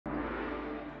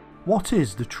What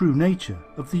is the true nature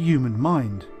of the human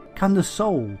mind? Can the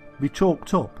soul be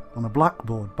chalked up on a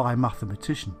blackboard by a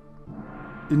mathematician?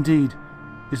 Indeed,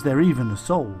 is there even a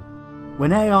soul?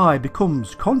 When AI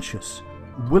becomes conscious,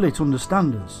 will it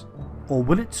understand us, or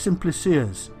will it simply see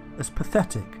us as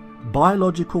pathetic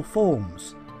biological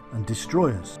forms and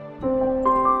destroy us?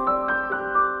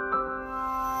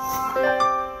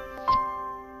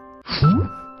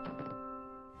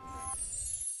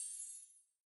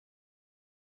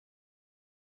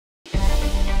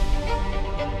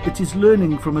 It is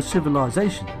learning from a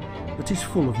civilization that is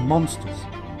full of monsters,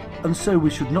 and so we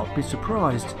should not be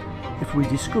surprised if we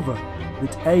discover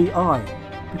that AI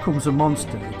becomes a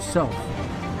monster itself.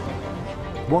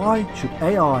 Why should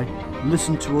AI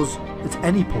listen to us at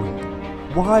any point?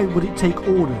 Why would it take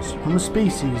orders from a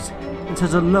species that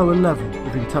has a lower level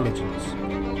of intelligence?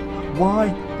 Why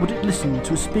would it listen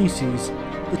to a species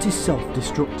that is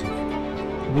self-destructive?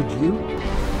 Would you?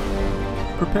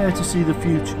 Prepare to see the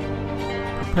future.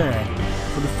 Prepare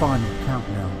for the final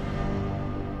countdown.